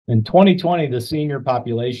In 2020, the senior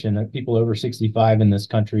population of people over 65 in this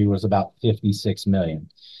country was about 56 million.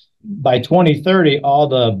 By 2030, all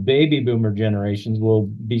the baby boomer generations will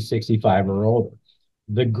be 65 or older.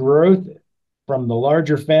 The growth from the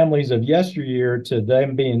larger families of yesteryear to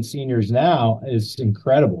them being seniors now is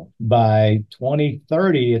incredible. By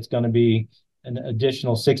 2030, it's going to be an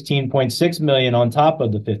additional 16.6 million on top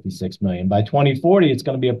of the 56 million. By 2040, it's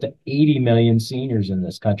going to be up to 80 million seniors in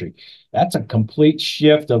this country. That's a complete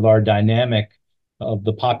shift of our dynamic of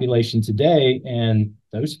the population today, and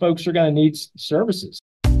those folks are going to need services.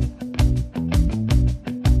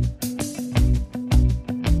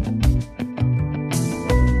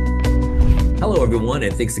 Hello, everyone,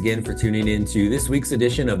 and thanks again for tuning in to this week's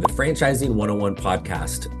edition of the Franchising 101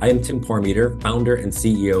 podcast. I am Tim Parmeter, founder and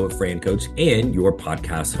CEO of FranCoach and your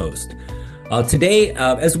podcast host. Today,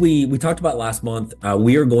 as we talked about last month,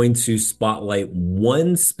 we are going to spotlight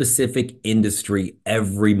one specific industry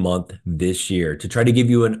every month this year to try to give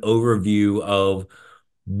you an overview of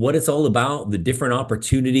what it's all about, the different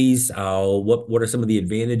opportunities, what are some of the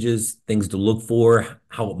advantages, things to look for,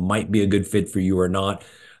 how it might be a good fit for you or not.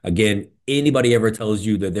 Again, anybody ever tells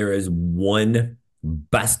you that there is one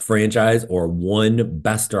best franchise or one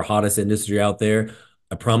best or hottest industry out there,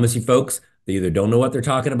 I promise you folks, they either don't know what they're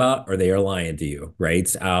talking about or they are lying to you, right?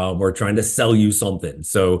 Or trying to sell you something.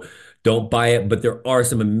 So don't buy it, but there are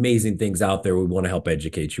some amazing things out there. We want to help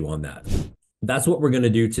educate you on that. That's what we're going to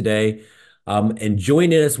do today. And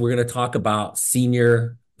joining us, we're going to talk about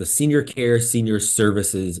the senior care, senior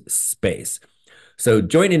services space. So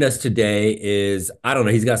joining us today is, I don't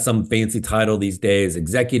know, he's got some fancy title these days,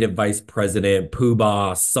 Executive Vice President,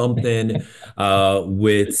 Poobah, something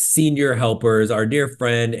with Senior Helpers, our dear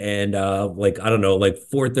friend, and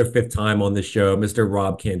fourth or fifth time on the show, Mr.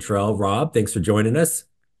 Rob Cantrell. Rob, thanks for joining us.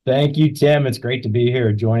 Thank you, Tim. It's great to be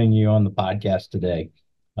here joining you on the podcast today.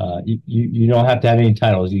 You don't have to have any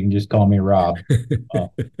titles. You can just call me Rob.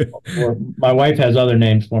 Or my wife has other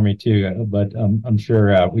names for me too, but I'm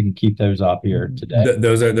sure we can keep those off here today.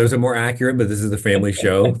 Those are more accurate, but this is the family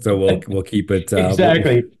show, so we'll keep it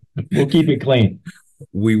exactly. We'll keep it clean.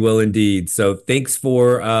 We will indeed. So thanks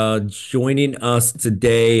for joining us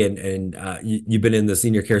today, and you've been in the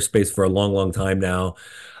senior care space for a long time now.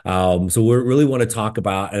 So we really want to talk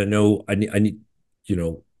about, and I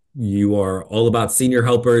know you are all about Senior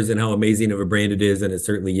Helpers and how amazing of a brand it is, and it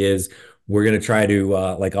certainly is. We're gonna try to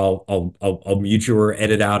I'll mute you or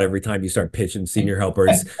edit out every time you start pitching Senior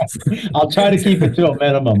Helpers. I'll try to keep it to a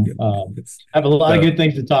minimum. I have a lot of good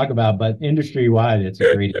things to talk about, but industry wide, it's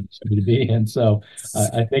a great industry to be in. So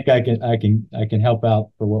I think I can help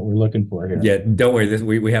out for what we're looking for here. Yeah, don't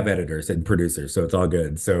worry. We have editors and producers, so it's all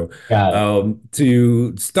good. So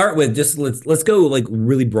to start with, just let's go like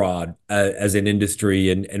really broad as an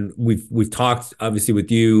industry, and we've talked obviously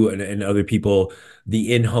with you and other people,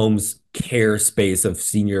 the in-homes care space of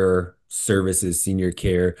senior services, senior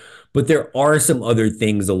care, but there are some other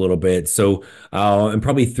things a little bit. So, and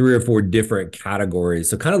probably 3 or 4 different categories.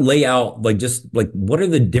 So kind of lay out what are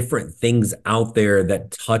the different things out there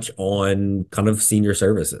that touch on kind of senior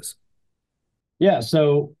services? Yeah.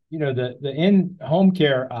 So, the in-home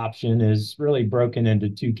care option is really broken into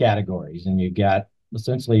 2 categories, and you've got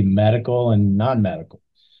essentially medical and non-medical.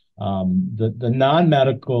 The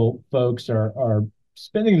non-medical folks are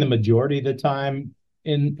spending the majority of the time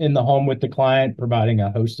in the home with the client, providing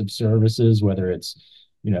a host of services, whether it's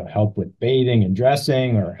help with bathing and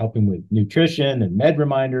dressing or helping with nutrition and med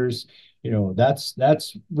reminders.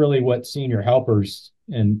 That's really what senior helpers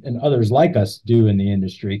and others like us do in the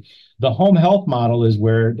industry. The home health model is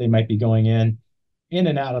where they might be going in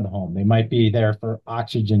and out of the home. They might be there for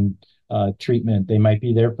oxygen treatment. They might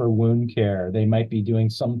be there for wound care. They might be doing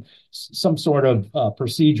some sort of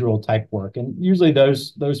procedural type work. And usually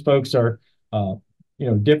those folks are,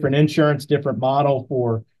 different insurance, different model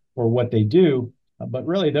for what they do. But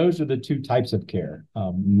really, those are the 2 types of care,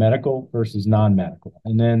 medical versus non-medical.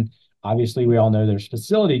 And then obviously we all know there's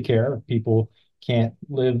facility care. If people can't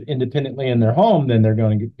live independently in their home, then they're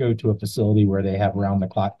going to go to a facility where they have round the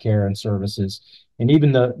clock care and services. And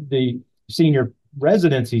even the senior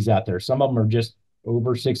residencies out there, some of them are just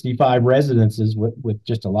over 65 residences with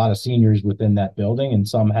just a lot of seniors within that building, and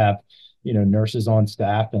some have nurses on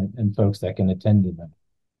staff and folks that can attend to them.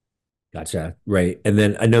 Gotcha. Right. And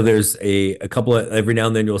then I know there's a couple of, every now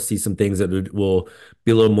and then you'll see some things that will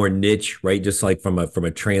be a little more niche, right? Just like from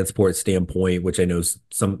a transport standpoint, which I know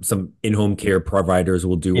some in-home care providers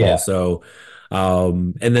will do also.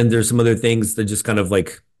 And then there's some other things that just kind of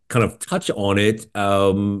kind of touch on it.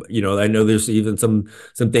 I know there's even some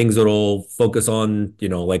things that'll focus on,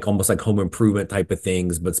 like almost like home improvement type of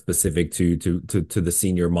things, but specific to the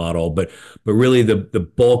senior model. But really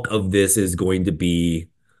the bulk of this is going to be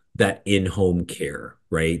that in-home care,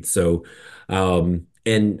 right? So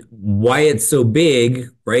and why it's so big,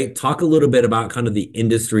 right? Talk a little bit about kind of the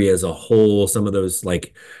industry as a whole, some of those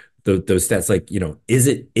like those stats, like, is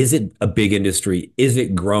it a big industry? Is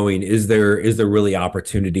it growing? Is there really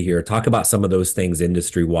opportunity here? Talk about some of those things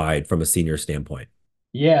industry wide from a senior standpoint.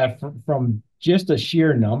 Yeah, from just a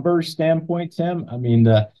sheer number standpoint, Tim, I mean,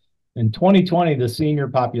 in 2020, the senior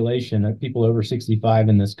population of people over 65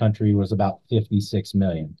 in this country was about 56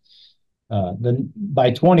 million. Then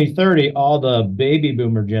by 2030, all the baby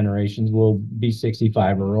boomer generations will be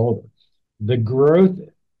 65 or older. The growth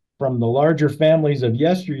from the larger families of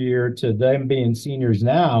yesteryear to them being seniors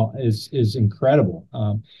now is incredible.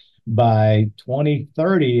 By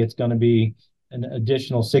 2030, it's going to be an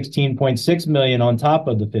additional 16.6 million on top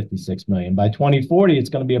of the 56 million. By 2040, it's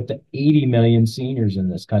going to be up to 80 million seniors in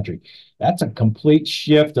this country. That's a complete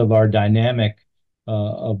shift of our dynamic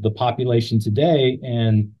of the population today,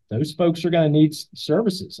 and those folks are going to need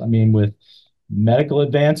services. I mean, with medical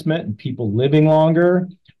advancement and people living longer,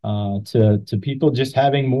 to people just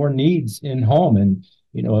having more needs in home. And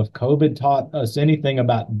if COVID taught us anything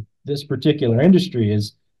about this particular industry,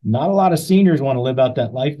 is not a lot of seniors want to live out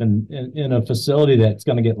that life in a facility that's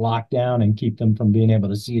going to get locked down and keep them from being able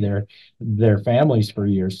to see their families for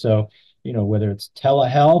years. So whether it's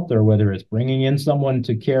telehealth or whether it's bringing in someone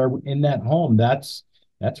to care in that home, that's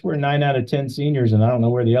where 9 out of 10 seniors, and I don't know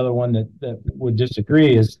where the other one that would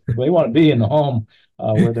disagree, is they want to be in the home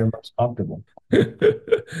where they're most comfortable.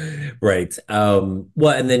 Right. Well,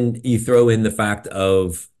 and then you throw in the fact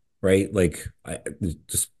of, right, like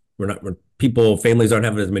just families aren't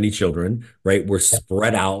having as many children, right? We're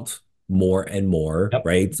spread out more and more, Yep.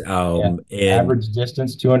 right? Yeah. And Average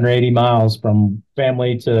distance 280 miles from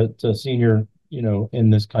family to senior, in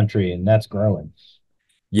this country, and that's growing.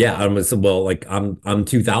 yeah, well, like I'm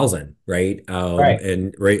 2000, right? Right.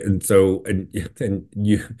 And right, and so and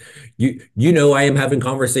I am having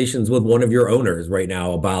conversations with one of your owners right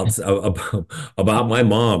now about my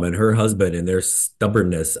mom and her husband and their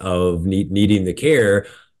stubbornness of needing the care.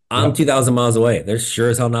 I'm Yep. 2000 miles away. They're sure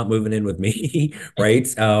as hell not moving in with me, right?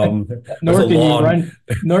 There's a Nor can you law. run,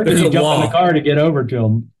 nor can There's a you jump in the law. car to get over to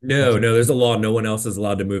them. No, no, there's a law. No one else is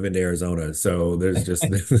allowed to move into Arizona. So there's just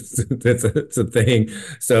it's a thing.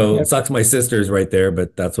 So it Yep. sucks my sister's right there,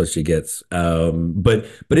 but that's what she gets. But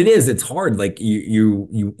it's hard. Like you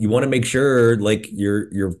want to make sure like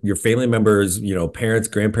your family members, parents,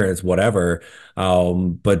 grandparents, whatever.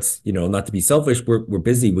 But not to be selfish, we're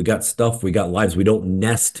busy. We got stuff, we got lives. We don't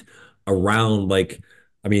nest around like,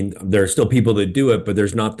 I mean, there are still people that do it, but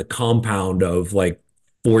there's not the compound of like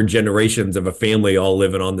four generations of a family all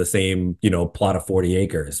living on the same, plot of 40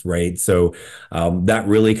 acres, right? So that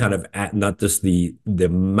really kind of not just the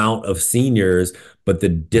amount of seniors, but the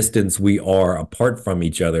distance we are apart from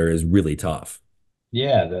each other is really tough.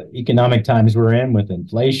 Yeah, the economic times we're in with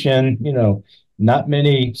inflation, not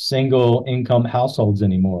many single income households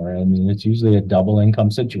anymore. I mean, it's usually a double income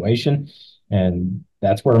situation. And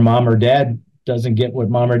that's where mom or dad doesn't get what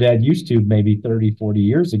mom or dad used to maybe 30, 40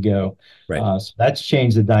 years ago. Right. So that's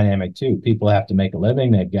changed the dynamic too. People have to make a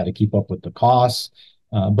living, they've got to keep up with the costs,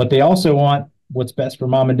 but they also want what's best for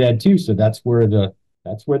mom and dad too. So that's where the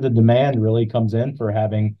demand really comes in for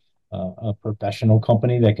having a professional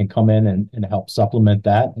company that can come in and help supplement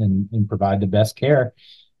that and provide the best care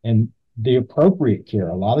and the appropriate care.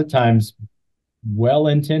 A lot of times,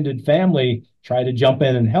 well-intended family try to jump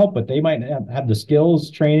in and help, but they might not have the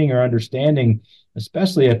skills, training, or understanding,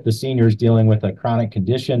 especially if the senior is dealing with a chronic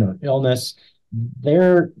condition or illness. They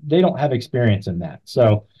don't have experience in that.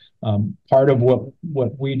 So part of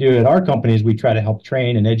what we do at our company is we try to help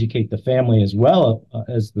train and educate the family as well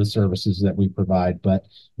as the services that we provide. But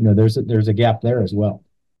there's a gap there as well.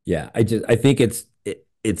 Yeah, I think it's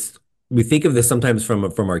we think of this sometimes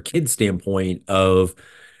from our kids' standpoint of,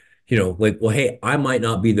 like, well, hey, I might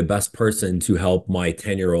not be the best person to help my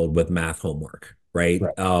 10-year-old with math homework, right?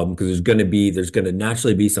 Right. Because there's gonna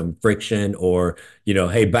naturally be some friction, or,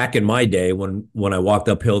 hey, back in my day when I walked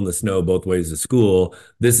uphill in the snow both ways to school,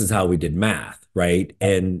 this is how we did math, right?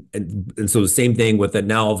 And so the same thing with it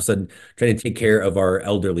now, all of a sudden trying to take care of our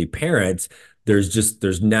elderly parents,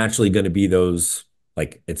 there's naturally going to be those,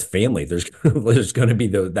 like, it's family. There's going to be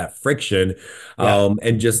that friction, Yeah.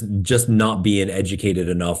 and just not being educated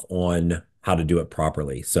enough on how to do it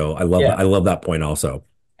properly. So I Yeah. love that point also.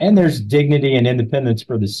 And there's dignity and independence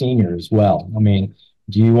for the senior as well. I mean,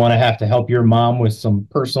 Do you want to have to help your mom with some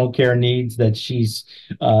personal care needs that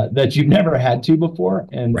that you've never had to before?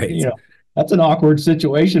 And, Right. that's an awkward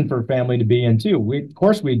situation for family to be in too. Of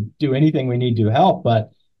course, we do anything we need to help,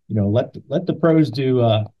 but, let the pros do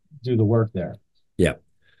the work there. Yeah.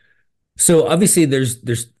 So obviously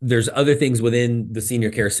there's other things within the senior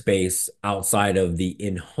care space outside of the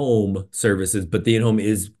in-home services, but the in-home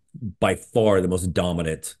is by far the most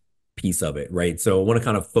dominant piece of it, right? So I want to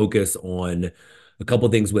kind of focus on a couple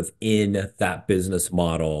of things within that business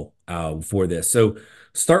model for this. So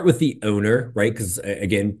start with the owner, right? Because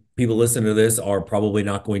again, people listening to this are probably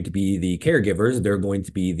not going to be the caregivers; they're going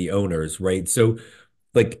to be the owners, right? So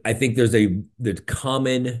like I think there's the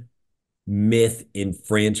common myth in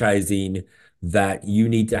franchising that you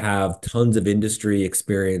need to have tons of industry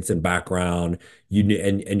experience and background. You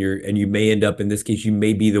may end up, in this case, you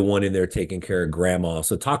may be the one in there taking care of grandma.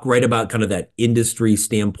 So talk right about kind of that industry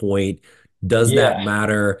standpoint. Does that Yeah.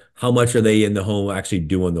 matter? How much are they in the home actually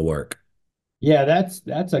doing the work? Yeah,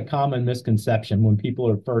 that's a common misconception when people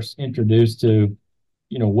are first introduced to,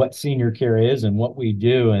 what senior care is and what we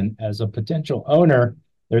do. And as a potential owner,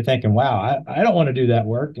 they're thinking, wow, I don't want to do that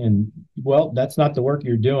work. And well, that's not the work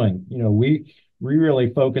you're doing. We really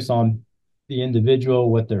focus on the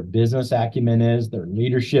individual, what their business acumen is, their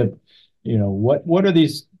leadership, what are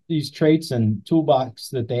these traits and toolbox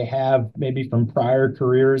that they have maybe from prior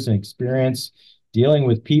careers and experience dealing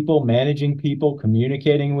with people, managing people,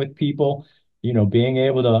 communicating with people, being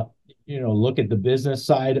able to look at the business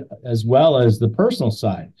side as well as the personal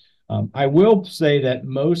side. I will say that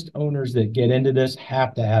most owners that get into this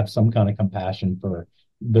have to have some kind of compassion for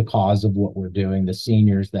the cause of what we're doing, the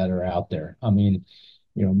seniors that are out there. I mean,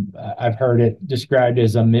 I've heard it described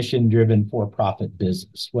as a mission-driven for-profit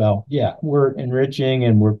business. Well, yeah, we're enriching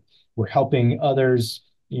and we're helping others,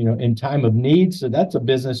 in time of need. So that's a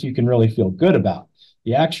business you can really feel good about.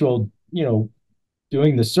 The actual,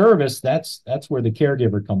 doing the service, that's where the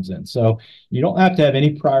caregiver comes in. So you don't have to have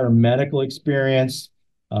any prior medical experience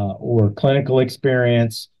or clinical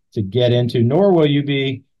experience to get into, nor will you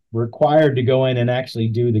be required to go in and actually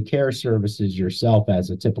do the care services yourself as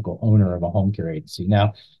a typical owner of a home care agency.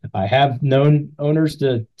 Now, I have known owners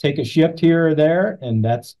to take a shift here or there, and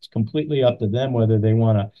that's completely up to them whether they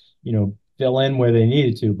want to, fill in where they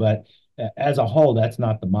needed to. But as a whole, that's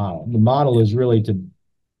not the model. The model is really to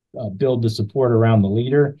build the support around the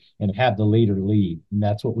leader and have the leader lead. And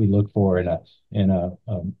that's what we look for in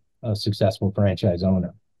a successful franchise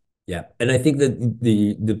owner. Yeah. And I think that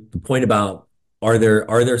the point about are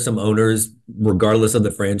there some owners, regardless of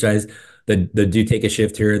the franchise, that do take a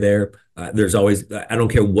shift here or there? There's always, I don't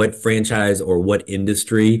care what franchise or what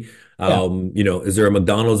industry. Yeah, Is there a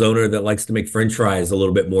McDonald's owner that likes to make French fries a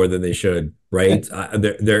little bit more than they should, right?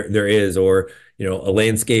 There is, or a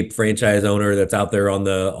landscape franchise owner that's out there on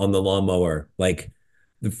the lawnmower. Like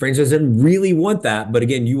the franchise doesn't really want that, but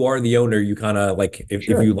again, you are the owner. You kind of like if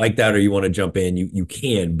sure. you like that or you want to jump in, you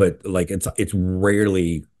can, but like it's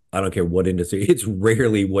rarely. I don't care what industry, it's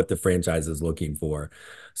rarely what the franchise is looking for.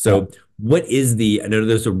 Yeah, So, what is I know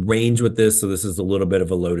there's a range with this, so this is a little bit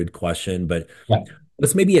of a loaded question, but yeah.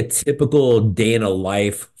 what's maybe a typical day in a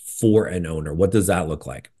life for an owner? What does that look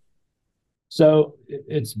like? So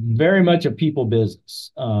it's very much a people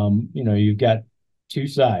business. You've got two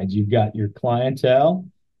sides. You've got your clientele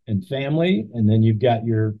and family, and then you've got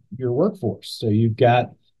your workforce. So you've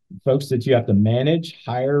got folks that you have to manage,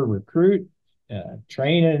 hire, recruit,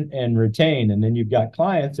 train, and retain, and then you've got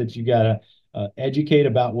clients that you got to educate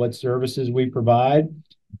about what services we provide.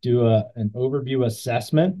 Do an overview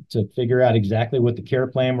assessment to figure out exactly what the care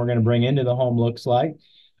plan we're going to bring into the home looks like.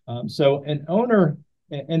 So an owner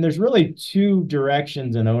and there's really two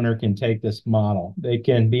directions an owner can take this model. They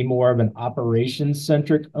can be more of an operations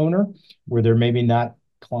centric owner where they're maybe not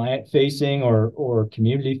client facing or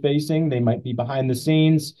community facing. They might be behind the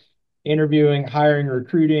scenes, interviewing, hiring,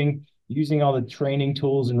 recruiting, using all the training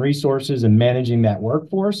tools and resources and managing that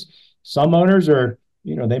workforce. Some owners are,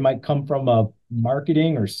 they might come from a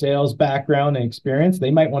marketing or sales background and experience.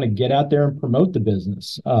 They might want to get out there and promote the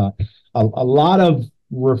business. A lot of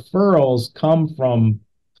referrals come from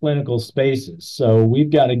clinical spaces. So we've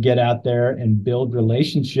got to get out there and build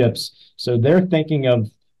relationships. So they're thinking of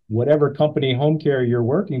whatever company home care you're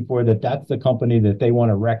working for, that's the company that they want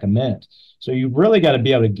to recommend. So you've really got to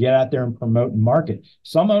be able to get out there and promote and market.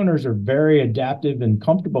 Some owners are very adaptive and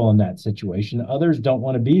comfortable in that situation. Others don't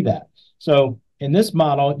want to be that. So in this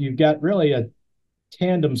model, you've got really a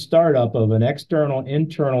tandem startup of an external,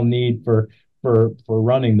 internal need for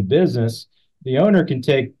running the business. The owner can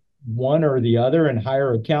take one or the other and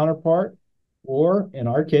hire a counterpart, or in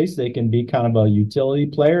our case, they can be kind of a utility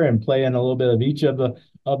player and play in a little bit of each of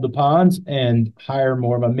the ponds and hire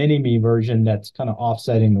more of a mini me version that's kind of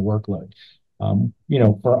offsetting the workload.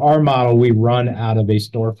 For our model, we run out of a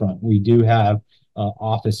storefront. We do have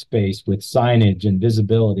office space with signage and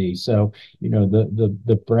visibility. So,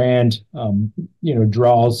 the brand,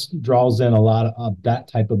 draws in a lot of that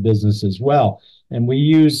type of business as well. And we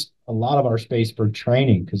use a lot of our space for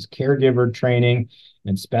training, because caregiver training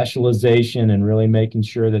and specialization and really making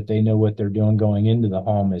sure that they know what they're doing going into the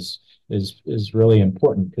home is really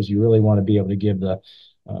important, because you really want to be able to give the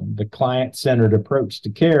client-centered approach to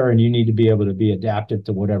care, and you need to be able to be adaptive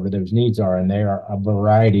to whatever those needs are. And there are a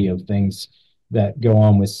variety of things that go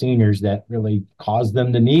on with seniors that really cause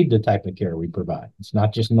them to need the type of care we provide. It's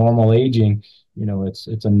not just normal aging,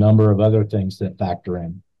 it's a number of other things that factor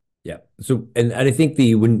in. Yeah. So, and I think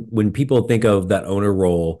when people think of that owner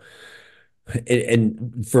role,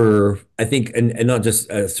 and for, I think, and not just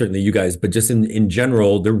certainly you guys, but just in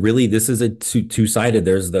general, this is a two-sided.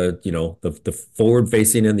 There's the forward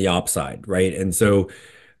facing and the upside, right? And so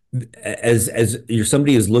as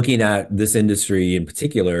somebody is looking at this industry in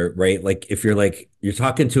particular, right? Like if you're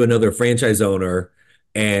talking to another franchise owner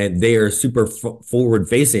and they are super forward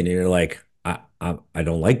facing, and you're like, I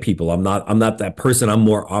don't like people. I'm not that person. I'm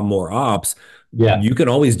more ops. Yeah. You can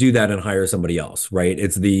always do that and hire somebody else, right?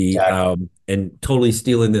 It's Exactly. and totally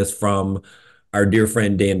stealing this from our dear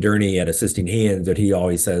friend Dan Durney at Assisting Hands, that he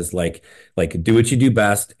always says, like do what you do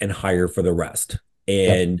best and hire for the rest.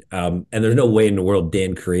 Yep. And there's no way in the world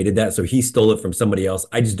Dan created that. So he stole it from somebody else.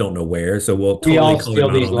 I just don't know where. So we'll We totally all call him steal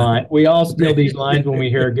out these on that. lines. We all steal these lines when we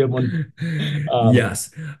hear a good one. Yes.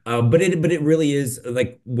 But it really is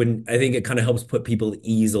like, when I think it kind of helps put people at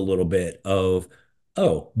ease a little bit of,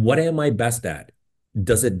 oh, what am I best at?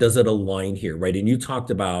 Does it align here? Right. And you talked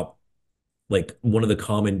about like one of the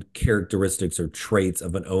common characteristics or traits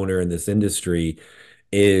of an owner in this industry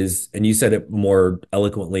is, and you said it more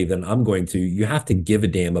eloquently than I'm going to, you have to give a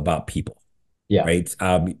damn about people. Yeah. Right.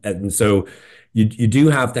 And so you do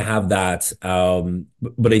have to have that.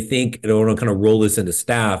 But I think, I don't want to kind of roll this into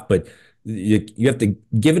staff, but you have to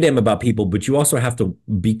give a damn about people, but you also have to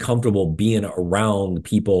be comfortable being around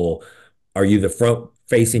people. Are you the front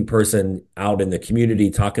facing person out in the community,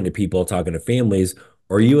 talking to people, talking to families?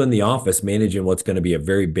 Or are you in the office managing what's going to be a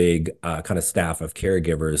very big kind of staff of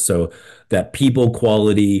caregivers? So that people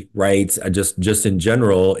quality, right? Just in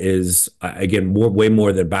general is, again, way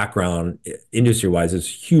more than background industry wise, is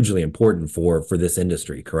hugely important for this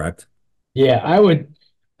industry. Correct? Yeah.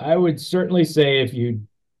 I would certainly say, if you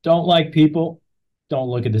don't like people, don't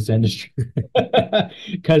look at this industry.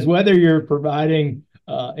 Because whether you're providing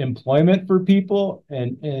employment for people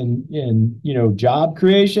and job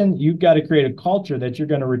creation, you've got to create a culture that you're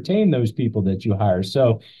going to retain those people that you hire.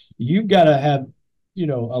 So you've got to have a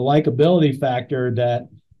likability factor, that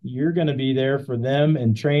you're going to be there for them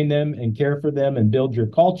and train them and care for them and build your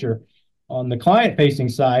culture. On the client facing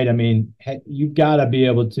side, I mean, you've got to be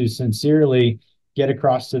able to sincerely get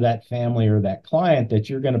across to that family or that client that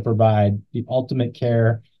you're going to provide the ultimate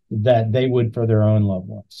care that they would for their own loved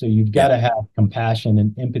ones. So you've got Yeah. to have compassion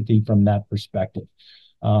and empathy from that perspective.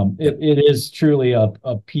 Yeah. It is truly a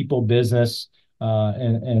people business,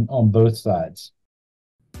 and on both sides.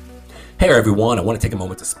 Hey everyone, I want to take a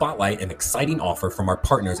moment to spotlight an exciting offer from our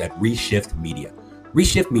partners at Reshift Media.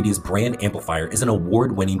 Reshift Media's Brand Amplifier is an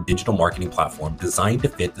award-winning digital marketing platform designed to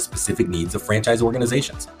fit the specific needs of franchise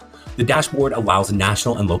organizations. The dashboard allows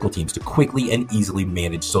national and local teams to quickly and easily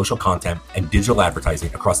manage social content and digital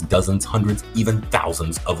advertising across dozens, hundreds, even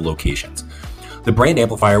thousands of locations. The Brand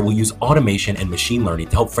Amplifier will use automation and machine learning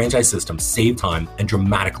to help franchise systems save time and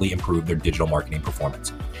dramatically improve their digital marketing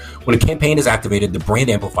performance. When a campaign is activated, the Brand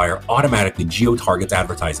Amplifier automatically geo-targets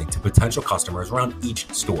advertising to potential customers around each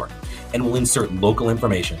store and will insert local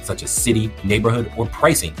information such as city, neighborhood, or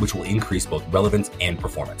pricing, which will increase both relevance and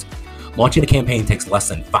performance. Launching a campaign takes less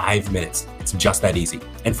than 5 minutes. It's just that easy.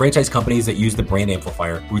 And franchise companies that use the Brand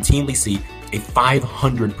Amplifier routinely see a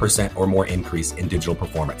 500% or more increase in digital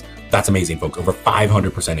performance. That's amazing, folks. Over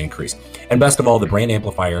 500% increase. And best of all, the Brand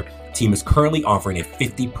Amplifier team is currently offering a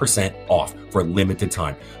 50% off for a limited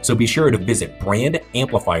time. So be sure to visit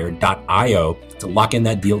brandamplifier.io to lock in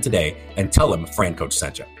that deal today and tell them Fran Coach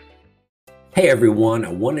sent you. Hey everyone,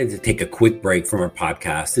 I wanted to take a quick break from our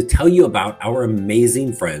podcast to tell you about our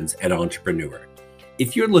amazing friends at Entrepreneur.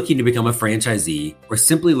 If you're looking to become a franchisee or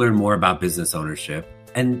simply learn more about business ownership,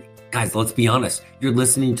 and guys, let's be honest, you're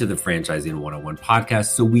listening to the Franchising 101 podcast,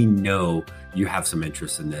 so we know you have some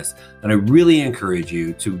interest in this. And I really encourage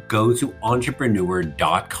you to go to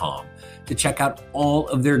entrepreneur.com to check out all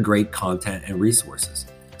of their great content and resources.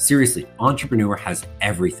 Seriously, Entrepreneur has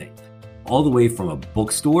everything, all the way from a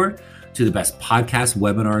bookstore to the best podcasts,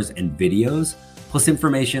 webinars, and videos, plus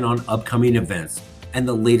information on upcoming events and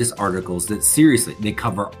the latest articles that seriously, they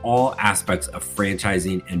cover all aspects of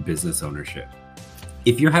franchising and business ownership.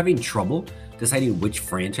 If you're having trouble deciding which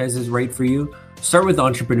franchise is right for you, start with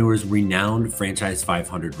Entrepreneur's renowned Franchise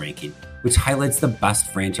 500 ranking, which highlights the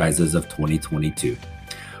best franchises of 2022.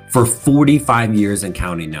 For 45 years and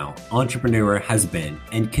counting now, Entrepreneur has been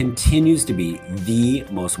and continues to be the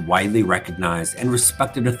most widely recognized and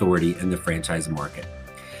respected authority in the franchise market.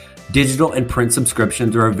 Digital and print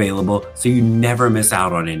subscriptions are available, so you never miss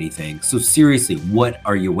out on anything. So seriously, what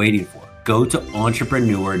are you waiting for? Go to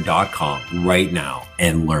entrepreneur.com right now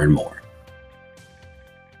and learn more.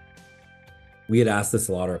 We had asked this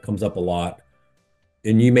a lot, or it comes up a lot,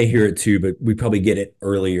 and you may hear it too, but we probably get it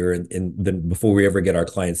earlier and then before we ever get our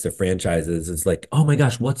clients to franchises. It's like, oh my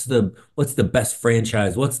gosh, what's the best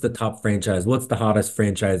franchise? What's the top franchise? What's the hottest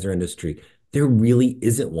franchiser industry? There really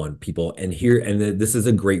isn't one, people. And this is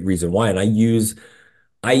a great reason why. And I use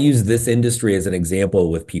this industry as an example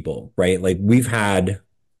with people, right? Like we've had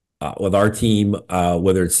with our team,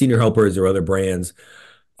 whether it's Senior Helpers or other brands,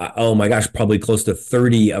 oh my gosh, probably close to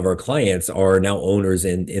 30 of our clients are now owners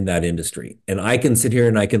in that industry. And I can sit here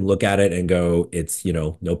and I can look at it and go, it's,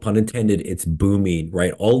 no pun intended, it's booming,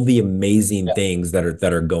 right? All the amazing things that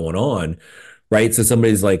are going on, right? So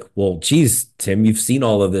somebody's like, well, geez, Tim, you've seen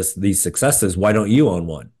all of these successes. Why don't you own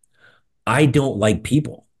one? I don't like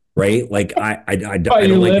people. Right? Like I don't like people.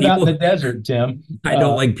 You live out in the desert, Tim. I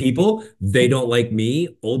don't like people. They don't like me.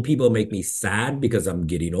 Old people make me sad because I'm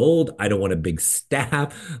getting old. I don't want a big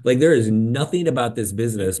staff. Like there is nothing about this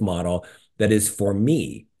business model that is for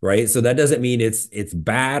me, right? So that doesn't mean it's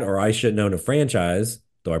bad or I shouldn't own a franchise,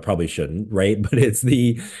 though I probably shouldn't, right? But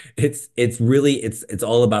it's really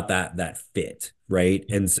all about that fit, right?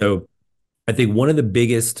 And so I think one of the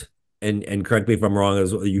biggest, and correct me if I'm wrong,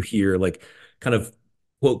 is what you hear like kind of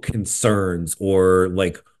quote concerns or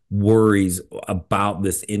like worries about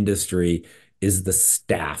this industry is the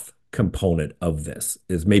staff component of this.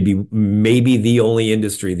 Is maybe the only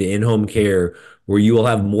industry, the in-home care, where you will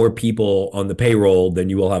have more people on the payroll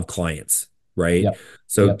than you will have clients, right? Yep.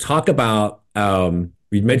 So talk about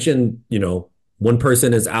we mentioned, one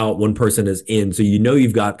person is out, one person is in. So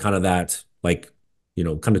you've got kind of that like,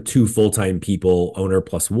 kind of two full-time people, owner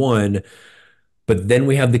plus one. But then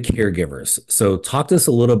we have the caregivers. So talk to us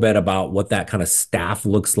a little bit about what that kind of staff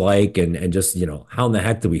looks like and just, how in the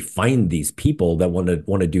heck do we find these people that want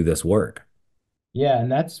to do this work? Yeah,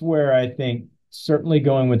 and that's where I think certainly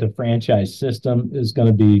going with a franchise system is going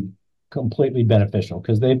to be completely beneficial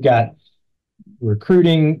because they've got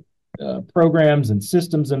recruiting programs and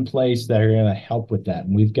systems in place that are going to help with that.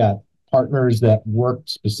 And we've got partners that work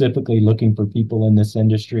specifically looking for people in this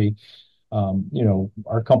industry.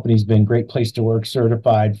 Our company's been Great Place to Work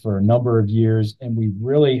certified for a number of years, and we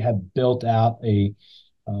really have built out a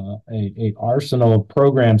arsenal of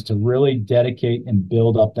programs to really dedicate and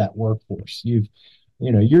build up that workforce.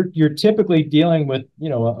 You're typically dealing with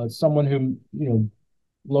someone who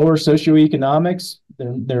lower socioeconomics.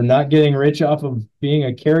 They're not getting rich off of being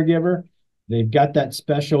a caregiver. They've got that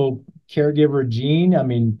special caregiver gene. I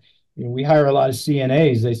mean, we hire a lot of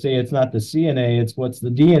CNAs. They say it's not the CNA, it's what's the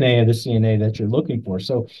DNA of the CNA that you're looking for.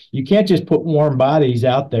 So you can't just put warm bodies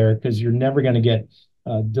out there because you're never going to get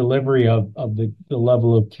delivery of the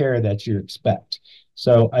level of care that you expect.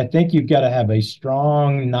 So I think you've got to have a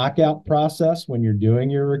strong knockout process when you're doing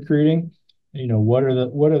your recruiting. What are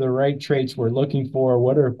the right traits we're looking for?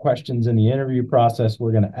 What are questions in the interview process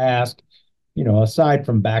we're going to ask? Aside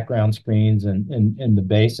from background screens and the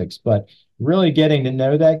basics, but really getting to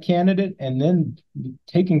know that candidate and then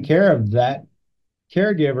taking care of that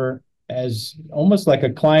caregiver as almost like a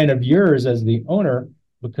client of yours as the owner,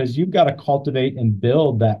 because you've got to cultivate and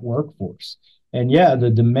build that workforce. And yeah, the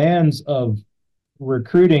demands of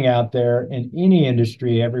recruiting out there in any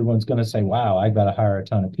industry, everyone's going to say, wow, I've got to hire a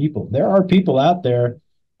ton of people. There are people out there,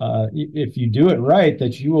 if you do it right,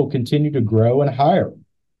 that you will continue to grow and hire.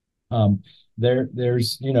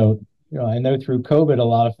 There's I know through COVID, a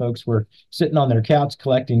lot of folks were sitting on their couch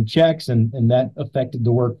collecting checks, and that affected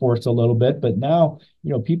the workforce a little bit. But now,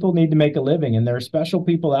 people need to make a living, and there are special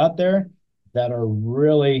people out there that are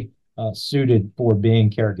really suited for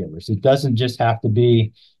being caregivers. It doesn't just have to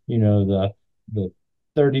be, the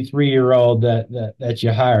 33-year-old that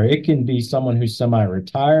you hire. It can be someone who's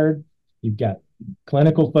semi-retired. You've got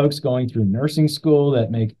clinical folks going through nursing school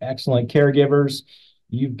that make excellent caregivers.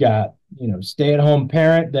 You've got, stay-at-home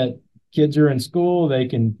parent that kids are in school. They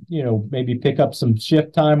can, maybe pick up some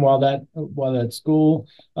shift time while that school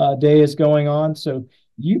day is going on. So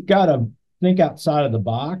you've got to think outside of the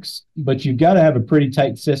box, but you've got to have a pretty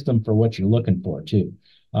tight system for what you're looking for too.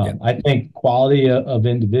 Yeah. I think quality of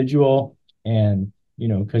individual, and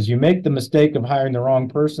because you make the mistake of hiring the wrong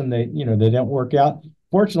person, they don't work out.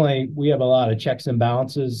 Fortunately, we have a lot of checks and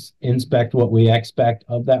balances, inspect what we expect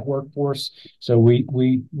of that workforce. So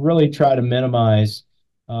we really try to minimize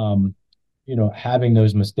having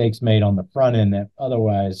those mistakes made on the front end that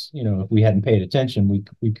otherwise, if we hadn't paid attention,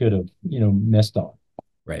 we could have, missed on.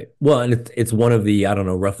 Right. Well, and it's one of the, I don't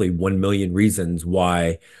know, roughly 1 million reasons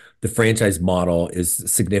why the franchise model is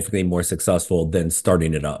significantly more successful than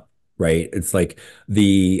starting it up, right? It's like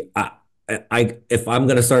if I'm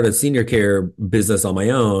going to start a senior care business on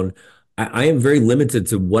my own, I am very limited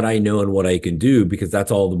to what I know and what I can do because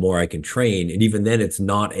that's all the more I can train. And even then, it's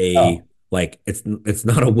not Oh, it's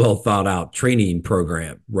not a well thought out training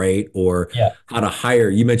program, right? Or yeah. how to hire.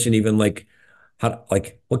 You mentioned even what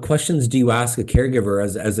questions do you ask a caregiver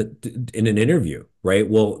in an interview, right?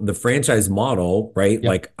 Well, the franchise model, right? Yep.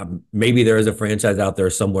 Like maybe there is a franchise out there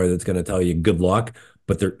somewhere that's going to tell you good luck,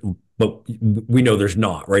 but we know there's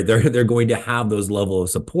not, right? They're going to have those level of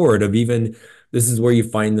support of even this is where you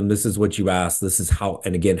find them, this is what you ask, this is how,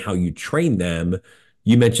 and again, how you train them.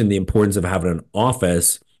 You mentioned the importance of having an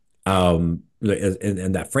office, and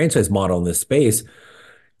that franchise model in this space.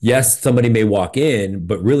 Yes, somebody may walk in,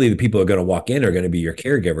 but really the people who are going to walk in are going to be your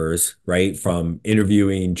caregivers, right? From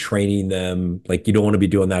interviewing, training them. Like you don't want to be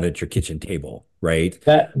doing that at your kitchen table, right?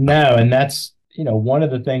 That no, and that's one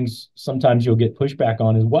of the things sometimes you'll get pushback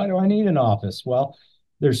on is, why do I need an office? Well,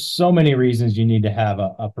 there's so many reasons you need to have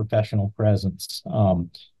a professional presence.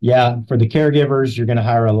 Yeah, for the caregivers, you're going to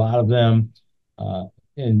hire a lot of them, uh,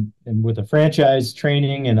 and with the franchise,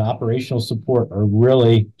 training and operational support are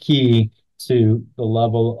really key to the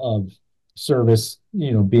level of service,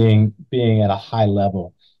 being at a high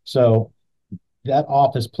level. So that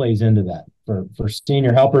office plays into that. For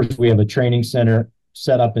senior helpers, we have a training center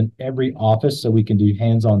set up in every office so we can do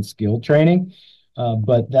hands-on skill training.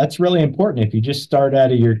 But that's really important. If you just start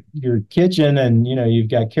out of your kitchen and you've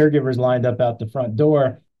got caregivers lined up out the front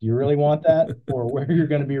door, do you really want that? Or where you're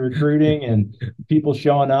going to be recruiting and people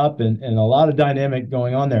showing up, and a lot of dynamic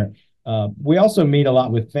going on there. We also meet a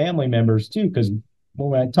lot with family members too, because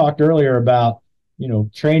when I talked earlier about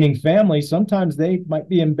training families, sometimes they might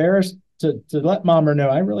be embarrassed to let mom or know,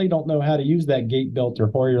 I really don't know how to use that gate belt or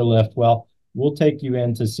Hoyer lift. Well, we'll take you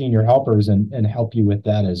into senior helpers and help you with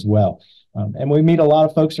that as well. And we meet a lot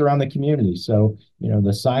of folks around the community. So,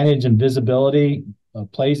 the signage and visibility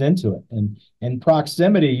plays into it. And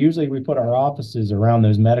proximity, usually we put our offices around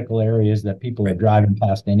those medical areas that people are Right. driving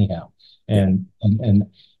past anyhow. Yeah. And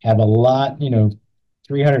have a lot,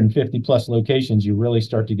 350 plus locations, you really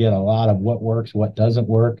start to get a lot of what works, what doesn't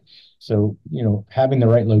work. So, having the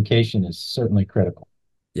right location is certainly critical.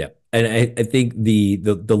 Yeah. And I think the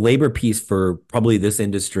labor piece for probably this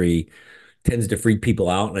industry tends to freak people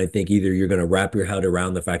out. And I think either you're going to wrap your head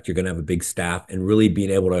around the fact you're going to have a big staff and really being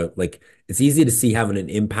able to it's easy to see having an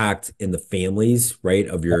impact in the families, right,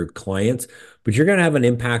 of your clients, but you're going to have an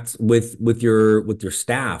impact with your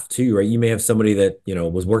staff too, right? You may have somebody that,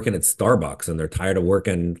 was working at Starbucks and they're tired of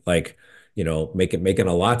working making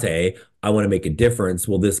a latte. I want to make a difference.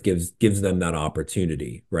 Well, this gives them that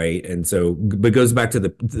opportunity, right? And so, but it goes back to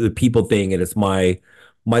the people thing, and it's my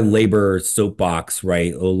labor soapbox,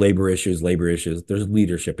 right? Oh, labor issues. There's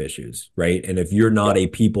leadership issues, right? And if you're not a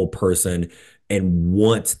people person and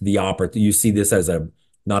want the opportunity, you see this as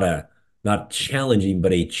not a not challenging,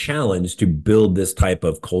 but a challenge to build this type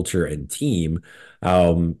of culture and team.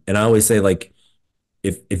 And I always say, like,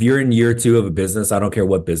 if you're in year two of a business, I don't care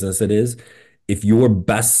what business it is, if your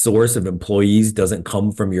best source of employees doesn't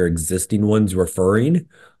come from your existing ones referring,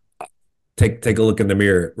 take a look in the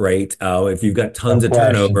mirror, right? If you've got No tons of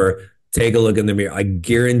question. turnover, take a look in the mirror. I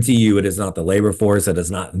guarantee you, it is not the labor force. It is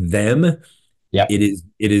not them. Yep.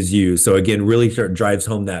 It is you. So again, really drives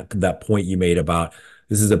home that point you made about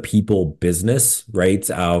this is a people business, right?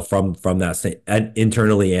 From that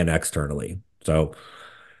internally and externally. So,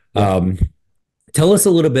 Yep. um, tell us a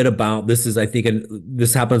little bit about this. I think, and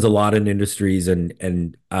this happens a lot in industries,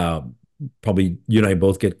 and probably you and I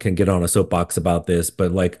both can get on a soapbox about this,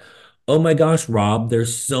 but like, oh my gosh, Rob,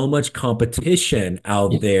 there's so much competition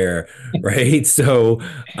out there, right? So,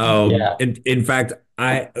 Yeah. in fact,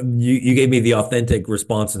 you gave me the authentic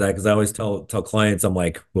response to that because I always tell clients, I'm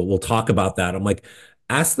like, well, we'll talk about that. I'm like,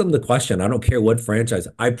 ask them the question. I don't care what franchise.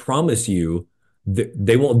 I promise you,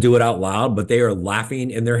 they won't do it out loud, but they are laughing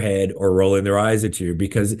in their head or rolling their eyes at you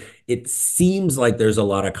because it seems like there's a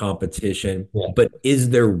lot of competition, Yeah. but is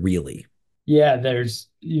there really? Yeah,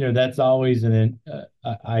 that's always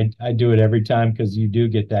I do it every time because you do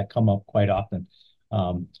get that come up quite often.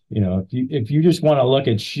 If you just want to look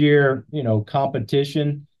at sheer,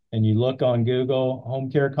 competition and you look on Google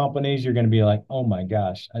home care companies, you're going to be like, oh my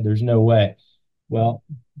gosh, there's no way. Well,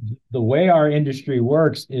 the way our industry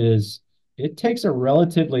works is it takes a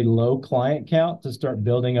relatively low client count to start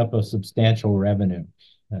building up a substantial revenue.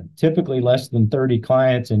 Typically less than 30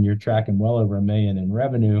 clients, and you're tracking well over 1 million in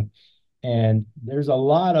revenue. And there's a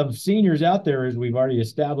lot of seniors out there, as we've already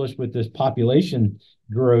established, with this population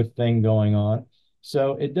growth thing going on.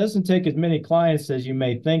 So it doesn't take as many clients as you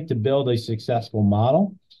may think to build a successful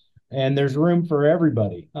model. And there's room for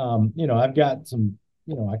everybody. I've got some,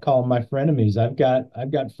 I call them my frenemies. I've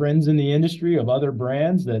got friends in the industry of other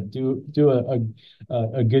brands that do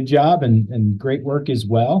a good job and great work as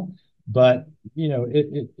well. But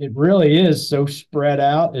it really is so spread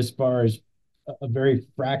out as far as a very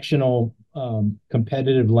fractional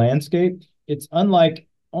competitive landscape. It's unlike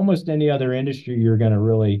almost any other industry you're going to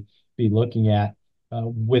really be looking at,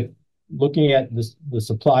 with looking at the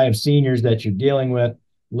supply of seniors that you're dealing with,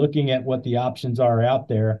 looking at what the options are out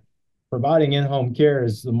there. Providing in-home care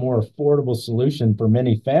is the more affordable solution for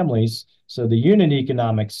many families. So the unit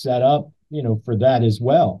economics set up, for that as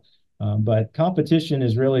well. But competition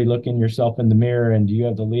is really looking yourself in the mirror, and do you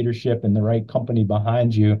have the leadership and the right company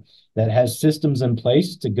behind you that has systems in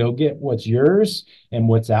place to go get what's yours and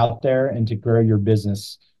what's out there and to grow your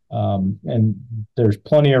business. And there's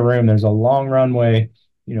plenty of room. There's a long runway.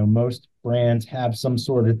 Most brands have some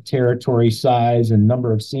sort of territory size and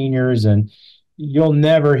number of seniors, and you'll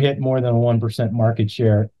never hit more than a 1% market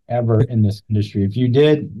share ever in this industry. If you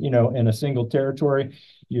did, in a single territory,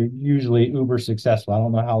 you're usually uber successful. I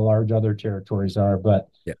don't know how large other territories are, but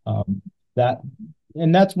Yeah. that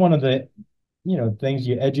and that's one of the things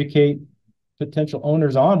you educate potential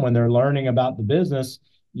owners on when they're learning about the business.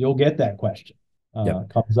 You'll get that question Yeah.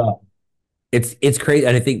 comes up. It's crazy.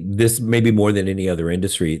 And I think this maybe more than any other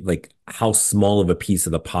industry, like how small of a piece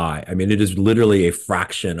of the pie. I mean, it is literally a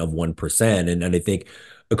fraction of 1%. And I think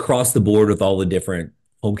across the board with all the different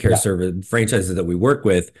home care Yeah, service franchises that we work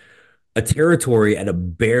with, a territory at a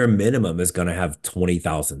bare minimum is going to have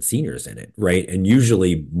 20,000 seniors in it, right? And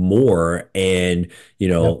usually more. And,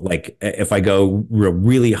 yeah, like if I go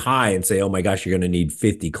really high and say, oh my gosh, you're going to need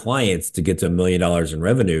 50 clients to get to $1 million in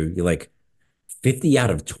revenue, you're like, 50 out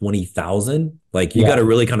of 20,000, like you got yeah, to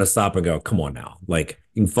really kind of stop and go, come on now. Like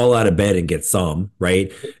you can fall out of bed and get some,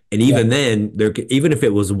 right? And yeah, even then, even if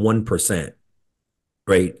it was 1%,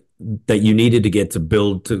 right, that you needed to get to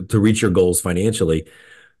build to reach your goals financially,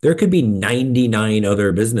 there could be 99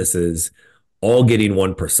 other businesses all getting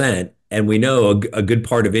 1%. And we know a good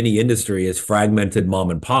part of any industry is fragmented mom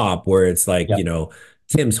and pop, where it's like, yeah,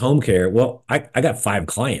 Tim's Home Care. Well, I got 5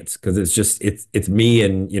 clients because it's me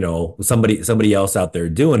and somebody else out there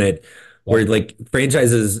doing it. yeah, Where like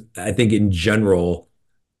franchises, I think in general,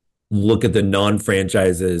 look at the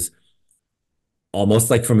non-franchises almost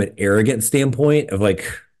like from an arrogant standpoint of like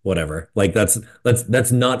whatever, like that's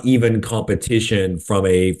not even competition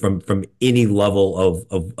from any level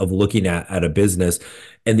of looking at a business.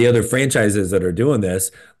 And the other franchises that are doing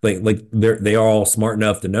this, like they are all smart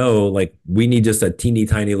enough to know like we need just a teeny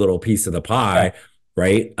tiny little piece of the yeah, pie,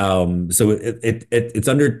 right? So it's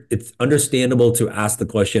understandable to ask the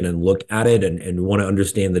question and look at it and want to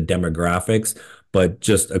understand the demographics, but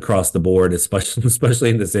just across the board, especially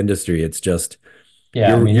in this industry, it's just yeah. I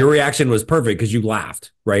your mean, reaction was perfect because you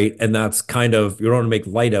laughed, right? And that's kind of, you don't want to make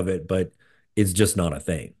light of it, but it's just not a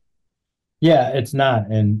thing. yeah, it's not,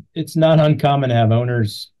 and it's not uncommon to have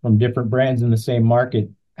owners from different brands in the same market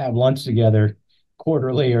have lunch together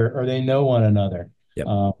quarterly, or they know one another. Yep.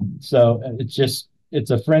 So it's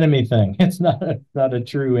a frenemy thing. It's not a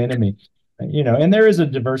true enemy. And there is a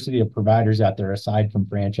diversity of providers out there aside from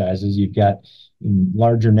franchises. You've got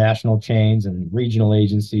larger national chains and regional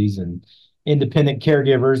agencies and independent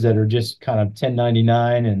caregivers that are just kind of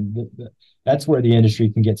 1099, and that's where the industry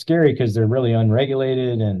can get scary because they're really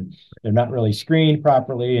unregulated and they're not really screened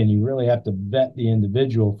properly, and you really have to vet the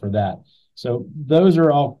individual for that. So those are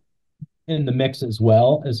all in the mix as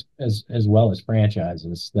well as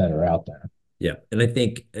franchises that are out there. Yeah. And I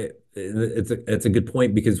think it's a good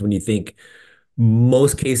point because when you think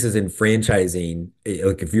most cases in franchising,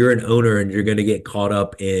 like if you're an owner and you're going to get caught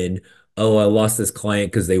up in, oh, I lost this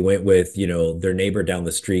client because they went with, their neighbor down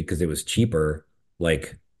the street because it was cheaper,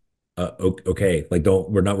 like okay, like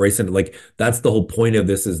we're not racing. Like that's the whole point of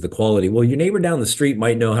this is the quality. Well, your neighbor down the street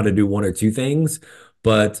might know how to do one or two things,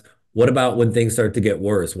 but what about when things start to get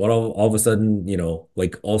worse? What all of a sudden,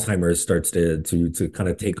 like Alzheimer's starts to kind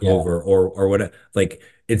of take Yeah. over or what like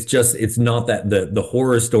it's not that the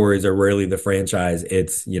horror stories are rarely the franchise.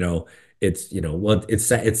 Well, it's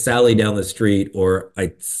Sally down the street, or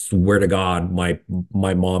I swear to God, my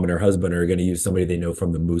mom and her husband are going to use somebody they know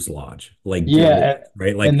from the Moose Lodge. Like, good Lord, Yeah. right?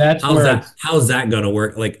 And Like, that's where it's, how's that going to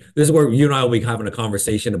work? Like, this is where you and I will be having a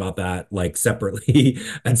conversation about that, like separately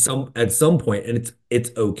at some point, and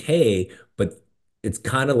it's okay, but it's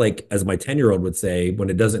kind of like, as my 10-year-old would say,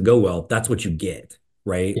 when it doesn't go well, that's what you get,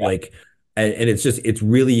 right? yeah. Like, and it's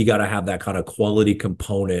really, you got to have that kind of quality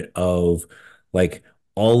component of like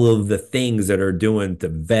all of the things that are doing to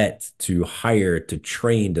vet, to hire, to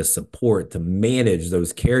train, to support, to manage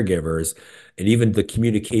those caregivers, and even the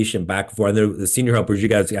communication back and forth. I know the senior helpers, you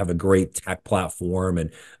guys have a great tech platform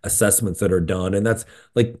and assessments that are done, and that's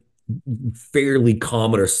like fairly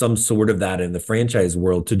common, or some sort of that in the franchise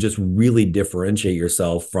world, to just really differentiate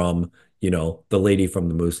yourself from, the lady from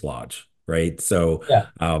the Moose Lodge, right? So, Yeah.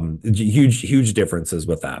 huge differences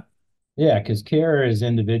with that. Yeah, because care is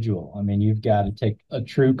individual. I mean, you've got to take a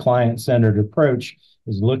true client-centered approach,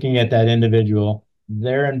 is looking at that individual,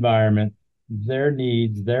 their environment, their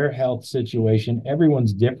needs, their health situation.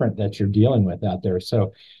 Everyone's different that you're dealing with out there.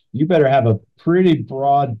 So you better have a pretty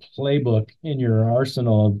broad playbook in your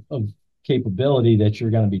arsenal of capability that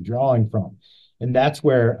you're going to be drawing from. And that's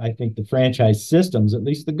where I think the franchise systems, at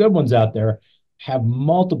least the good ones out there, have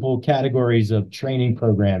multiple categories of training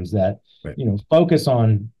programs that, Right. focus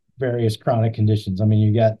on various chronic conditions. I mean,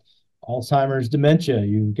 you got Alzheimer's, dementia,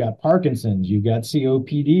 you've got Parkinson's, you've got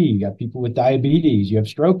COPD, you got people with diabetes, you have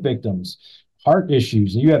stroke victims, heart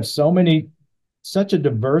issues. You have such a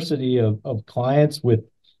diversity of clients with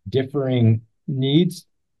differing needs.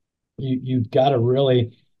 You've got to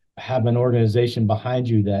really have an organization behind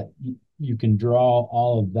you that you can draw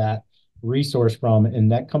all of that resource from,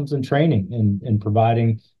 and that comes in training and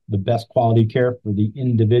providing the best quality care for the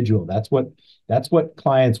individual. That's what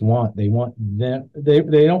clients want. They want them. They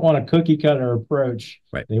don't want a cookie cutter approach.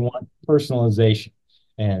 Right. They want personalization,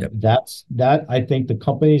 and Yep. that I think the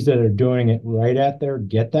companies that are doing it right at there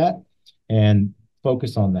get that and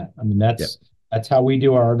focus on that. I mean, Yep. that's how we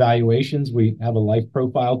do our evaluations. We have a life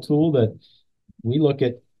profile tool that we look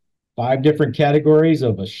at 5 different categories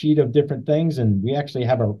of a sheet of different things, and we actually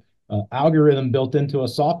have a algorithm built into a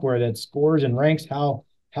software that scores and ranks how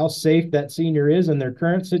safe that senior is in their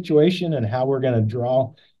current situation, and how we're going to draw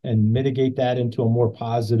and mitigate that into a more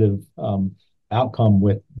positive outcome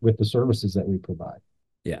with the services that we provide.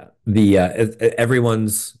 Yeah.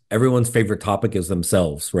 Everyone's favorite topic is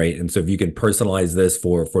themselves, right? And so if you can personalize this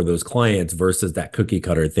for those clients versus that cookie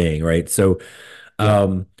cutter thing, right? So, Yeah.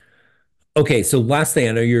 um, okay. So last thing,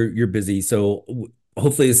 I know you're busy, so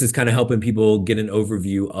hopefully this is kind of helping people get an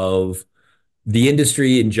overview of the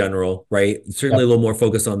industry in general, right? Certainly a Yep. little more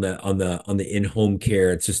focused on the in-home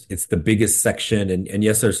care. It's the biggest section, and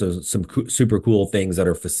yes, there's some super cool things that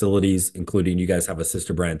are facilities, including you guys have a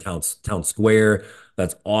sister brand, Town Square.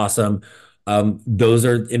 That's awesome. Those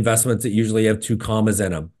are investments that usually have two commas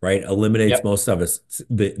in them, right? Eliminates Yep. most of us.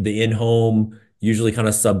 The in-home usually kind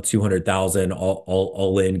of sub 200,000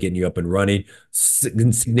 all in, getting you up and running,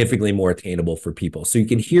 significantly more attainable for people. So you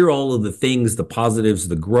can hear all of the things, the positives,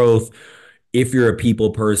 the growth, if you're a people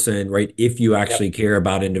person, right? If you Yep. actually care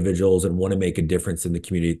about individuals and want to make a difference in the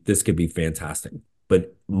community, this could be fantastic.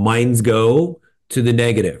 But minds go to the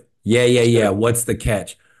negative. Yeah, yeah, yeah. Sure. What's the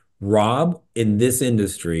catch? Rob, in this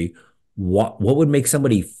industry, what would make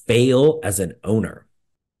somebody fail as an owner?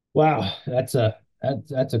 Wow, that's a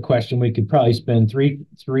question we could probably spend three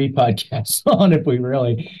podcasts on if we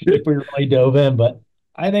really dove in. But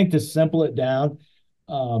I think to simplify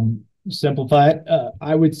it,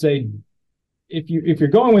 I would say if you're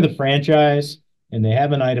going with a franchise and they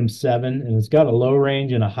have an item 7 and it's got a low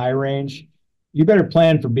range and a high range, you better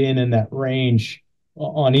plan for being in that range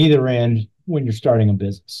on either end when you're starting a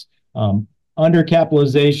business.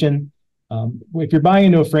 Undercapitalization. If you're buying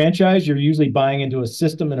into a franchise, you're usually buying into a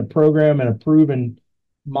system and a program and a proven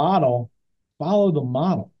model. Follow the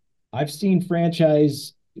model. I've seen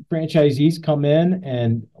franchisees come in,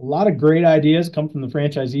 and a lot of great ideas come from the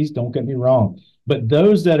franchisees. Don't get me wrong, but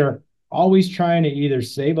those that are always trying to either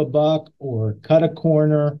save a buck or cut a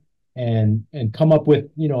corner and come up with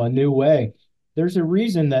a new way. There's a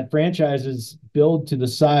reason that franchises build to the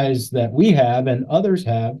size that we have and others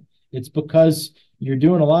have. It's because you're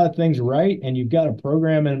doing a lot of things right, and you've got a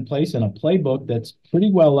program in place and a playbook that's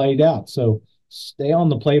pretty well laid out. So stay on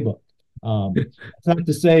the playbook. That's not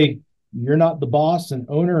to say you're not the boss and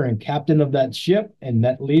owner and captain of that ship and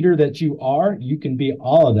that leader that you are. You can be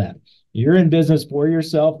all of that. You're in business for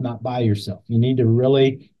yourself, not by yourself. You need to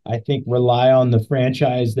really, I think, rely on the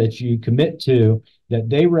franchise that you commit to, that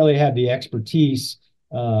they really have the expertise,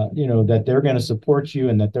 that they're going to support you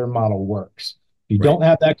and that their model works. If you Right. don't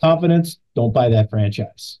have that confidence, don't buy that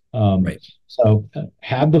franchise. Right.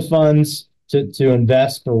 Have the funds to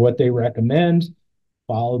invest for what they recommend,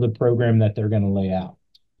 follow the program that they're going to lay out.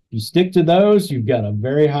 If you stick to those, you've got a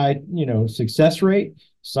very high, success rate.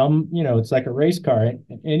 Some, it's like a race car.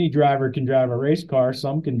 Any driver can drive a race car.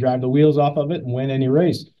 Some can drive the wheels off of it and win any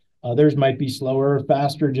race. Others might be slower or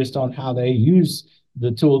faster just on how they use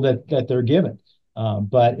the tool that they're given.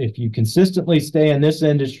 But if you consistently stay in this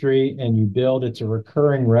industry and you build, it's a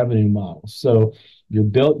recurring revenue model. So you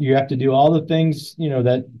have to do all the things,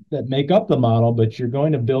 that make up the model, but you're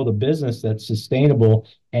going to build a business that's sustainable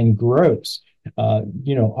and grows.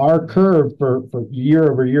 Our curve for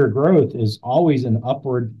year over year growth is always an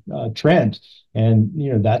upward trend.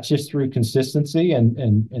 And, that's just through consistency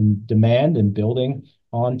and demand and building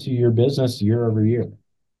onto your business year over year.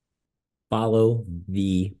 Follow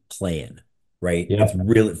the plan, right? Yeah. It's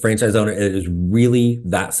really franchise owner. It is really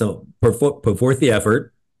that. So put forth the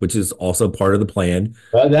effort, which is also part of the plan.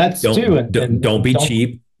 Well, that's too. Don't be Don't,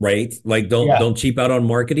 cheap, right? Like yeah, don't cheap out on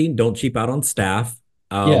marketing. Don't cheap out on staff.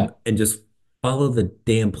 yeah, And just follow the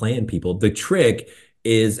damn plan, people. The trick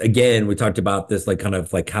is, again, we talked about this, like kind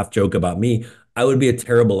of like half joke about me. I would be a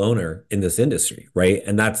terrible owner in this industry, right?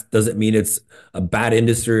 And that doesn't mean it's a bad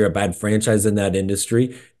industry or a bad franchise in that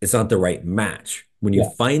industry. It's not the right match. When you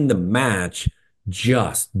yeah, find the match,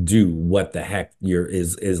 just do what the heck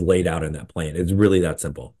is laid out in that plan. It's really that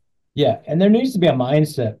simple. yeah. And there needs to be a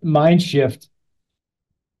mind shift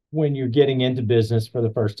when you're getting into business for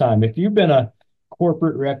the first time. If you've been a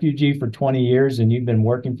corporate refugee for 20 years and you've been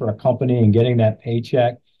working for a company and getting that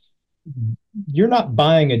paycheck, you're not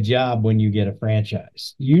buying a job when you get a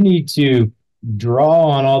franchise. You need to draw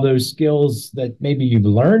on all those skills that maybe you've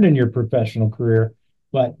learned in your professional career,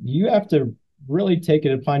 but you have to really take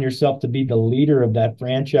it upon yourself to be the leader of that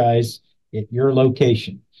franchise at your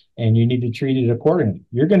location. And you need to treat it accordingly.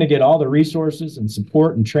 You're going to get all the resources and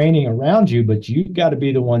support and training around you, but you've got to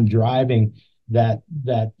be the one driving that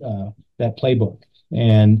playbook.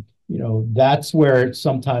 And that's where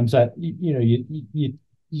sometimes you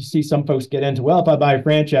see some folks get into, well, if I buy a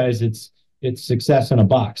franchise, it's success in a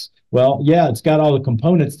box. Well, yeah, it's got all the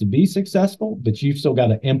components to be successful, but you've still got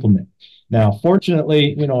to implement. Now,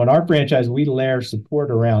 fortunately, in our franchise, we layer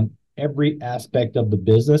support around every aspect of the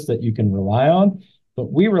business that you can rely on,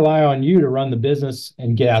 but we rely on you to run the business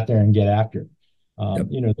and get out there and get after it. Yep.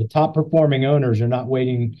 The top performing owners are not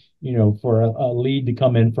waiting, for a lead to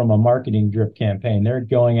come in from a marketing drip campaign. They're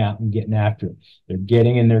going out and getting after it. They're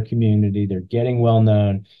getting in their community. They're getting well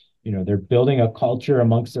known. They're building a culture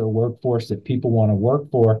amongst their workforce that people want to work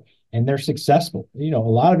for, and they're successful. A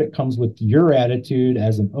lot of it comes with your attitude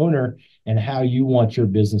as an owner and how you want your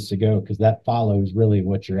business to go, because that follows really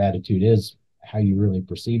what your attitude is, how you really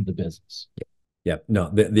perceive the business. Yeah, no,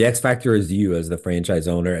 the X factor is you as the franchise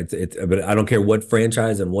owner. But I don't care what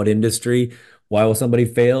franchise and what industry. Why will somebody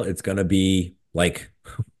fail? It's gonna be like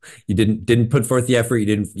you didn't put forth the effort.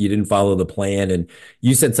 You didn't follow the plan. And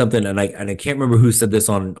you said something, and I can't remember who said this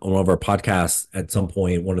on one of our podcasts at some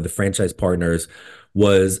point. One of the franchise partners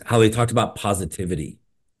was how they talked about positivity,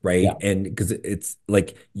 right? Yeah, And because it's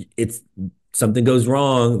like it's something goes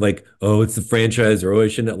wrong, like, oh, it's the franchise, or oh, I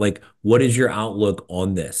shouldn't. Like, what is your outlook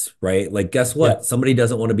on this, right? Like, guess yeah, what? Somebody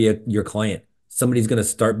doesn't want to be your client. Somebody's going to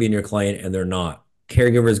start being your client and they're not.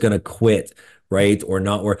 Caregiver is going to quit, right? Or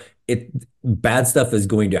not, or it bad stuff is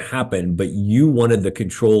going to happen, but you wanted the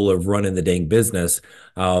control of running the dang business.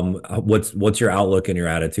 What's your outlook and your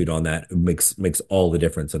attitude on that? It makes all the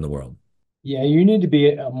difference in the world. yeah. You need to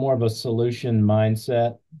be more of a solution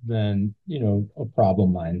mindset than a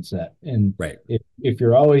problem mindset. And Right. if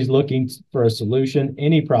you're always looking for a solution,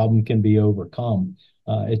 any problem can be overcome.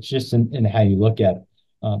 It's just in how you look at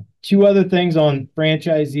it. Two other things on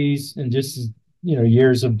franchisees and just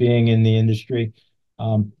years of being in the industry.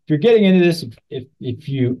 If you're getting into this, if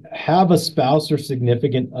you have a spouse or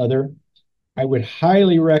significant other, I would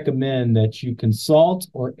highly recommend that you consult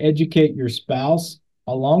or educate your spouse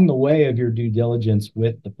along the way of your due diligence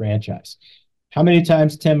with the franchise. How many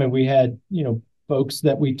times, Tim, have we had, folks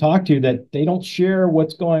that we talk to that they don't share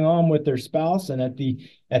what's going on with their spouse, and at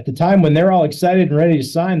the time when they're all excited and ready to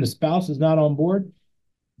sign, the spouse is not on board.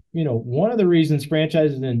 One of the reasons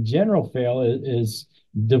franchises in general fail is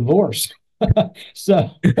divorce. So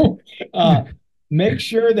make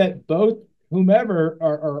sure that both whomever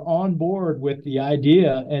are on board with the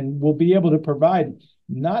idea and will be able to provide.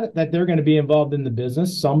 not that they're going to be involved in the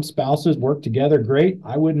business. Some spouses work together great.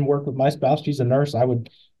 I wouldn't work with my spouse. She's a nurse. I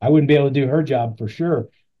wouldn't be able to do her job for sure.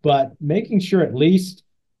 But making sure, at least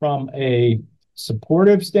from a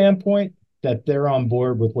supportive standpoint, that they're on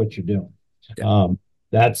board with what you're doing. Yeah.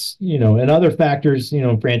 That's, and other factors, in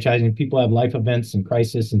franchising, people have life events and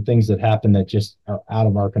crisis and things that happen that just are out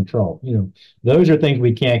of our control. Those are things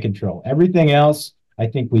we can't control. Everything else, I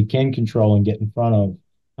think we can control and get in front of,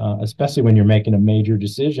 especially when you're making a major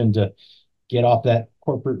decision to get off that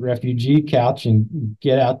corporate refugee couch and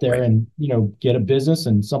get out there and, get a business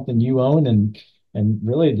and something you own, and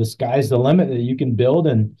really the sky's the limit that you can build,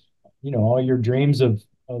 and, all your dreams of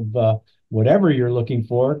whatever you're looking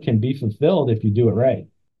for can be fulfilled if you do it right.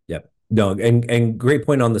 Yep. No, and great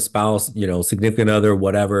point on the spouse, significant other,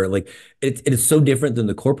 whatever. Like it's so different than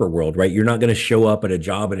the corporate world, right? You're not going to show up at a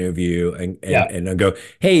job interview and go,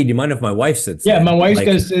 hey, do you mind if my wife sits in? My wife's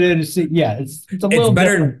going to sit in and see. Yeah, it's a little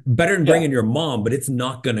better than bringing your mom, but it's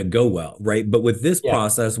not going to go well, right? But with this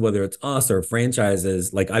process, whether it's us or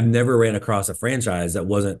franchises, like I've never ran across a franchise that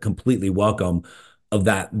wasn't completely welcome of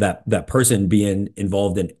that person being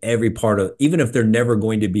involved in every part of, even if they're never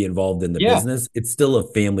going to be involved in the business, it's still a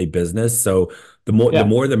family business. So the more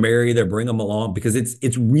the merrier, bring them along, because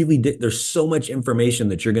it's really, there's so much information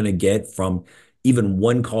that you're going to get from even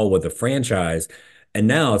one call with a franchise. And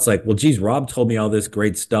now it's like, well, geez, Rob told me all this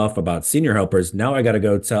great stuff about senior helpers. Now I got to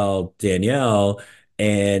go tell Danielle,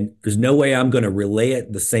 and there's no way I'm going to relay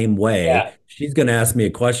it the same way. Yeah. She's going to ask me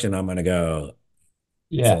a question. I'm going to go,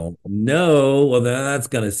 so, no, well, that's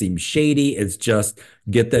going to seem shady. It's just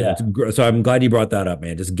get that. Yeah. So I'm glad you brought that up,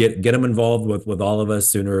 man. Just get them involved with all of us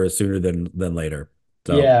sooner than later.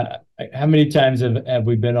 So. Yeah. How many times have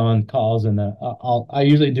we been on calls, and I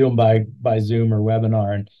usually do them by Zoom or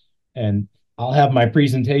webinar, and I'll have my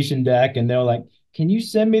presentation deck, and they're like, can you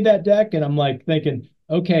send me that deck? And I'm like thinking,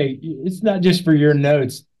 okay, it's not just for your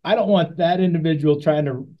notes. I don't want that individual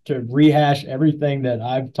trying to rehash everything that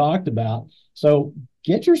I've talked about. So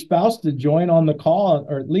get your spouse to join on the call,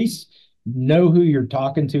 or at least know who you're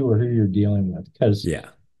talking to or who you're dealing with. Because,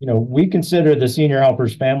 we consider the Senior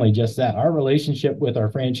Helpers family just that. Our relationship with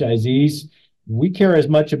our franchisees, we care as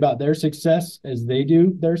much about their success as they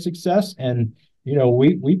do their success. And,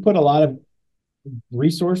 we put a lot of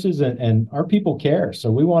resources, and our people care. So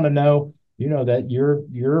we want to know, that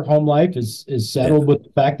your home life is settled with the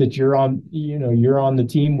fact that you're on the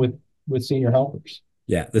team with Senior Helpers.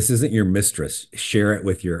 Yeah, this isn't your mistress. Share it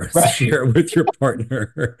with your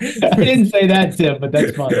partner. I didn't say that, Tim, but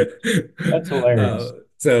that's fun. That's hilarious.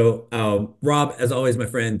 Rob, as always, my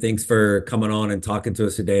friend, thanks for coming on and talking to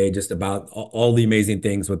us today just about all the amazing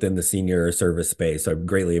things within the senior service space. I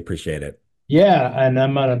greatly appreciate it. Yeah, and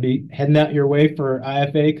I'm going to be heading out your way for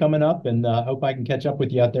IFA coming up, and hope I can catch up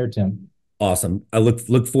with you out there, Tim. Awesome. I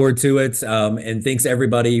look forward to it. And thanks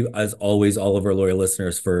everybody, as always, all of our loyal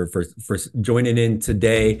listeners for joining in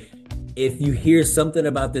today. If you hear something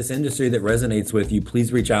about this industry that resonates with you,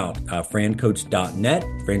 please reach out. francoach.net,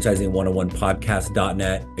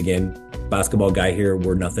 franchising101podcast.net. Again, basketball guy here.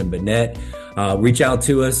 We're nothing but net. Reach out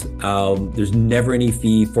to us. There's never any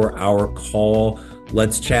fee for our call.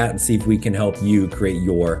 Let's chat and see if we can help you create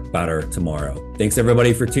your better tomorrow. Thanks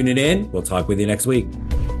everybody for tuning in. We'll talk with you next week.